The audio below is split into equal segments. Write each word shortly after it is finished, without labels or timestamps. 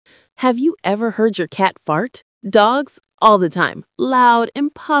Have you ever heard your cat fart? Dogs, all the time, loud,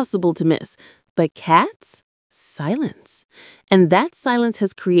 impossible to miss. But cats? Silence. And that silence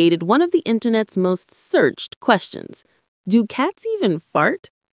has created one of the internet's most searched questions. Do cats even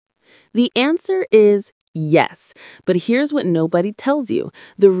fart? The answer is yes. But here's what nobody tells you.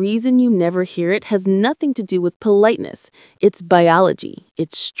 The reason you never hear it has nothing to do with politeness. It's biology,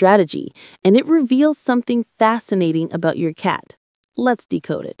 it's strategy, and it reveals something fascinating about your cat. Let's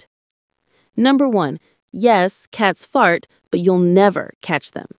decode it. Number 1, yes, cats fart, but you'll never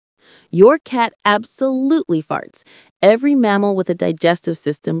catch them. Your cat absolutely farts. Every mammal with a digestive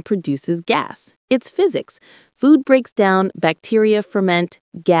system produces gas. It's physics. Food breaks down, bacteria ferment,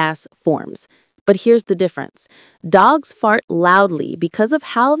 gas forms. But here's the difference. Dogs fart loudly because of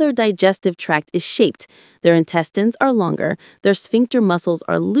how their digestive tract is shaped. Their intestines are longer, their sphincter muscles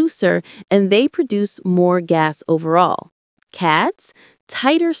are looser, and they produce more gas overall. Cats?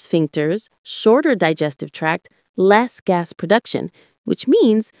 Tighter sphincters, shorter digestive tract, less gas production, which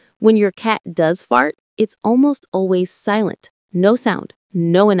means when your cat does fart, it's almost always silent. No sound,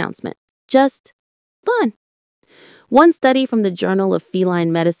 no announcement, just fun. One study from the Journal of Feline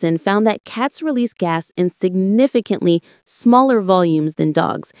Medicine found that cats release gas in significantly smaller volumes than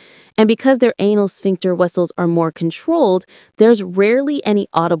dogs. And because their anal sphincter vessels are more controlled, there's rarely any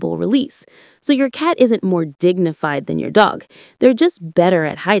audible release. So your cat isn't more dignified than your dog. They're just better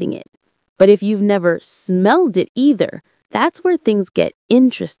at hiding it. But if you've never smelled it either, that's where things get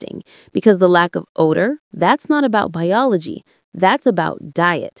interesting. Because the lack of odor, that's not about biology. That's about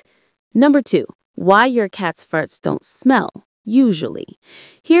diet. Number 2. Why your cat's farts don't smell, usually.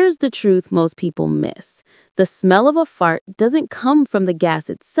 Here's the truth most people miss. The smell of a fart doesn't come from the gas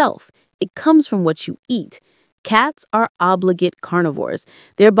itself. It comes from what you eat. Cats are obligate carnivores.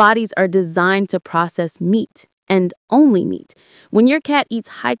 Their bodies are designed to process meat, and only meat. When your cat eats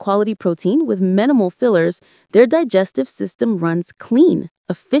high-quality protein with minimal fillers, their digestive system runs clean,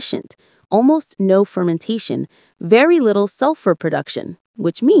 efficient, almost no fermentation, very little sulfur production,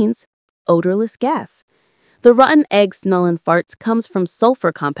 which means odorless gas. The rotten egg smell in farts comes from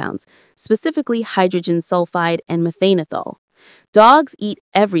sulfur compounds, specifically hydrogen sulfide and methanetol. Dogs eat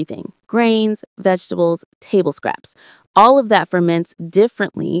everything, grains, vegetables, table scraps. All of that ferments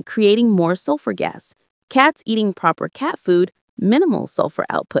differently, creating more sulfur gas. Cats eating proper cat food, minimal sulfur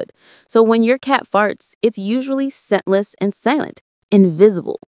output. So when your cat farts, it's usually scentless and silent,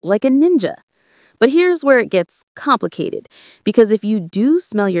 invisible, like a ninja. But here's where it gets complicated, because if you do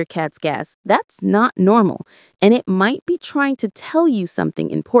smell your cat's gas, that's not normal, and it might be trying to tell you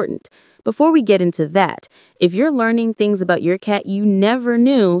something important. Before we get into that, if you're learning things about your cat you never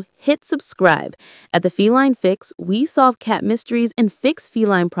knew, hit subscribe. At the Feline Fix, we solve cat mysteries and fix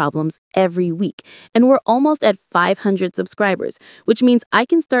feline problems every week, and we're almost at 500 subscribers, which means I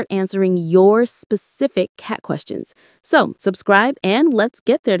can start answering your specific cat questions. So subscribe and let's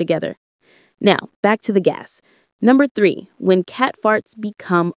get there together. Now, back to the gas. Number 3, when cat farts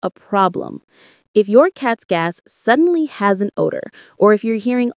become a problem. If your cat's gas suddenly has an odor, or if you're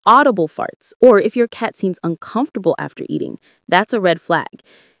hearing audible farts, or if your cat seems uncomfortable after eating, that's a red flag.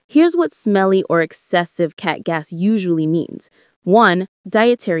 Here's what smelly or excessive cat gas usually means. 1,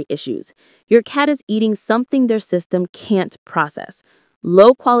 dietary issues. Your cat is eating something their system can't process.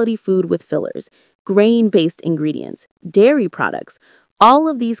 Low-quality food with fillers, grain-based ingredients, dairy products. All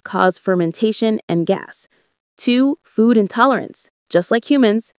of these cause fermentation and gas. 2, food intolerance. Just like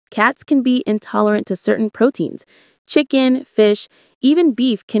humans, cats can be intolerant to certain proteins. Chicken, fish, even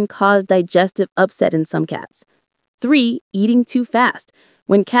beef can cause digestive upset in some cats. 3, eating too fast.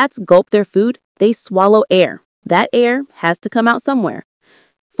 When cats gulp their food, they swallow air. That air has to come out somewhere.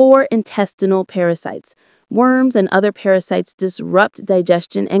 4, intestinal parasites. Worms and other parasites disrupt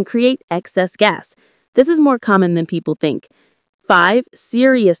digestion and create excess gas. This is more common than people think. 5,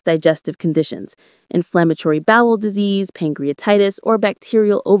 serious digestive conditions, inflammatory bowel disease, pancreatitis, or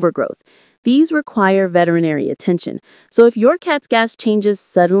bacterial overgrowth. These require veterinary attention. So if your cat's gas changes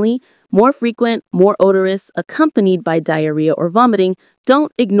suddenly, more frequent, more odorous, accompanied by diarrhea or vomiting,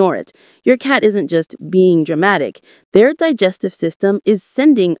 don't ignore it. Your cat isn't just being dramatic. Their digestive system is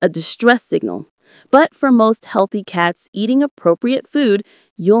sending a distress signal. But for most healthy cats eating appropriate food,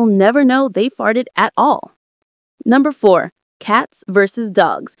 you'll never know they farted at all. Number 4. Cats versus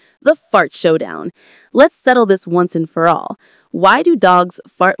dogs, the fart showdown. Let's settle this once and for all. Why do dogs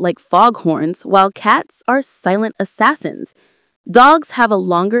fart like foghorns while cats are silent assassins? Dogs have a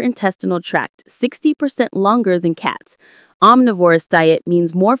longer intestinal tract, 60% longer than cats. Omnivorous diet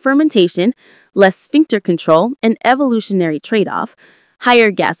means more fermentation, less sphincter control, an evolutionary trade-off,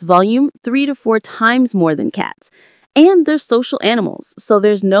 higher gas volume, 3 to 4 times more than cats. And they're social animals, so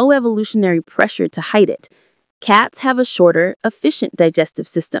there's no evolutionary pressure to hide it. Cats have a shorter, efficient digestive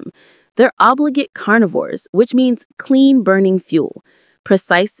system. They're obligate carnivores, which means clean burning fuel.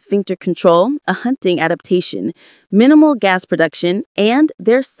 Precise sphincter control, a hunting adaptation, minimal gas production, and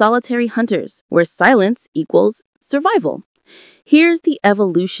they're solitary hunters, where silence equals survival. Here's the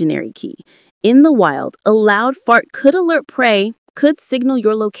evolutionary key. In the wild, a loud fart could alert prey, could signal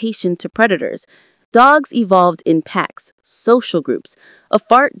your location to predators. Dogs evolved in packs, social groups. A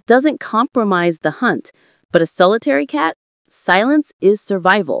fart doesn't compromise the hunt, but a solitary cat? Silence is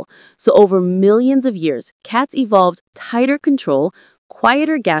survival. So over millions of years, cats evolved tighter control,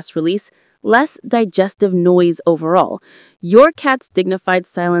 quieter gas release, less digestive noise overall. Your cat's dignified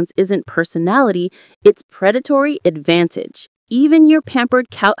silence isn't personality, it's predatory advantage. Even your pampered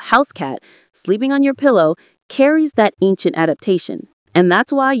house cat, sleeping on your pillow, carries that ancient adaptation. And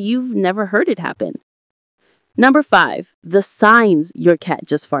that's why you've never heard it happen. Number 5, the signs your cat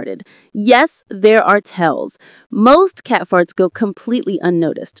just farted. Yes, there are tells. Most cat farts go completely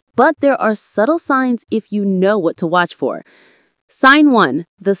unnoticed, but there are subtle signs if you know what to watch for. Sign 1,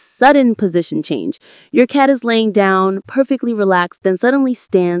 the sudden position change. Your cat is laying down, perfectly relaxed, then suddenly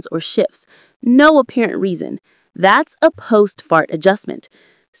stands or shifts. No apparent reason. That's a post-fart adjustment.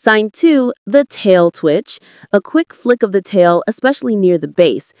 Sign 2, the tail twitch. A quick flick of the tail, especially near the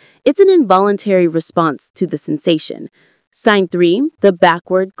base. It's an involuntary response to the sensation. Sign 3, the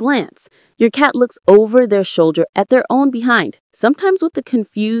backward glance. Your cat looks over their shoulder at their own behind, sometimes with a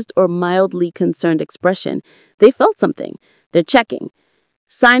confused or mildly concerned expression. They felt something. They're checking.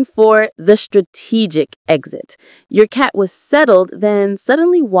 Sign 4, the strategic exit. Your cat was settled, then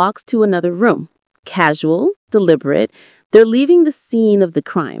suddenly walks to another room. Casual, deliberate. They're leaving the scene of the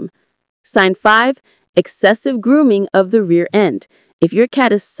crime. Sign 5, excessive grooming of the rear end. If your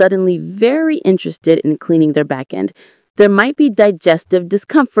cat is suddenly very interested in cleaning their back end, there might be digestive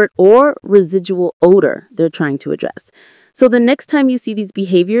discomfort or residual odor they're trying to address. So the next time you see these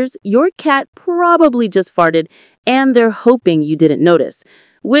behaviors, your cat probably just farted and they're hoping you didn't notice,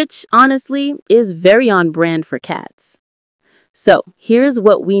 which honestly is very on brand for cats. So here's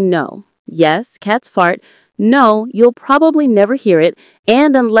what we know. Yes, cats fart. No, you'll probably never hear it,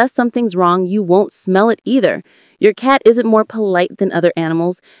 and unless something's wrong, you won't smell it either. Your cat isn't more polite than other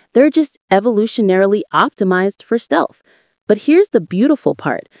animals. They're just evolutionarily optimized for stealth. But here's the beautiful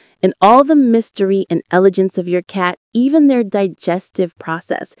part. In all the mystery and elegance of your cat, even their digestive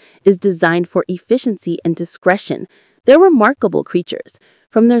process is designed for efficiency and discretion. They're remarkable creatures,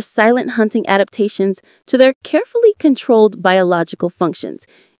 from their silent hunting adaptations to their carefully controlled biological functions.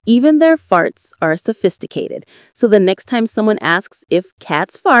 Even their farts are sophisticated. So the next time someone asks if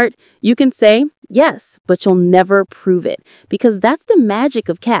cats fart, you can say, yes, but you'll never prove it. Because that's the magic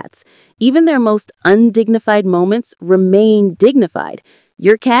of cats. Even their most undignified moments remain dignified.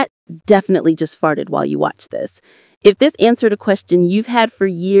 Your cat definitely just farted while you watch this. If this answered a question you've had for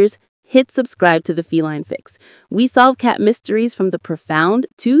years, hit subscribe to the Feline Fix. We solve cat mysteries from the profound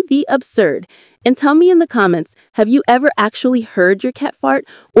to the absurd. And tell me in the comments, have you ever actually heard your cat fart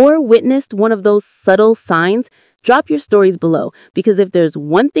or witnessed one of those subtle signs? Drop your stories below, because if there's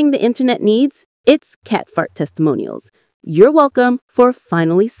one thing the internet needs, it's cat fart testimonials. You're welcome for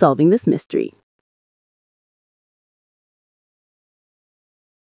finally solving this mystery.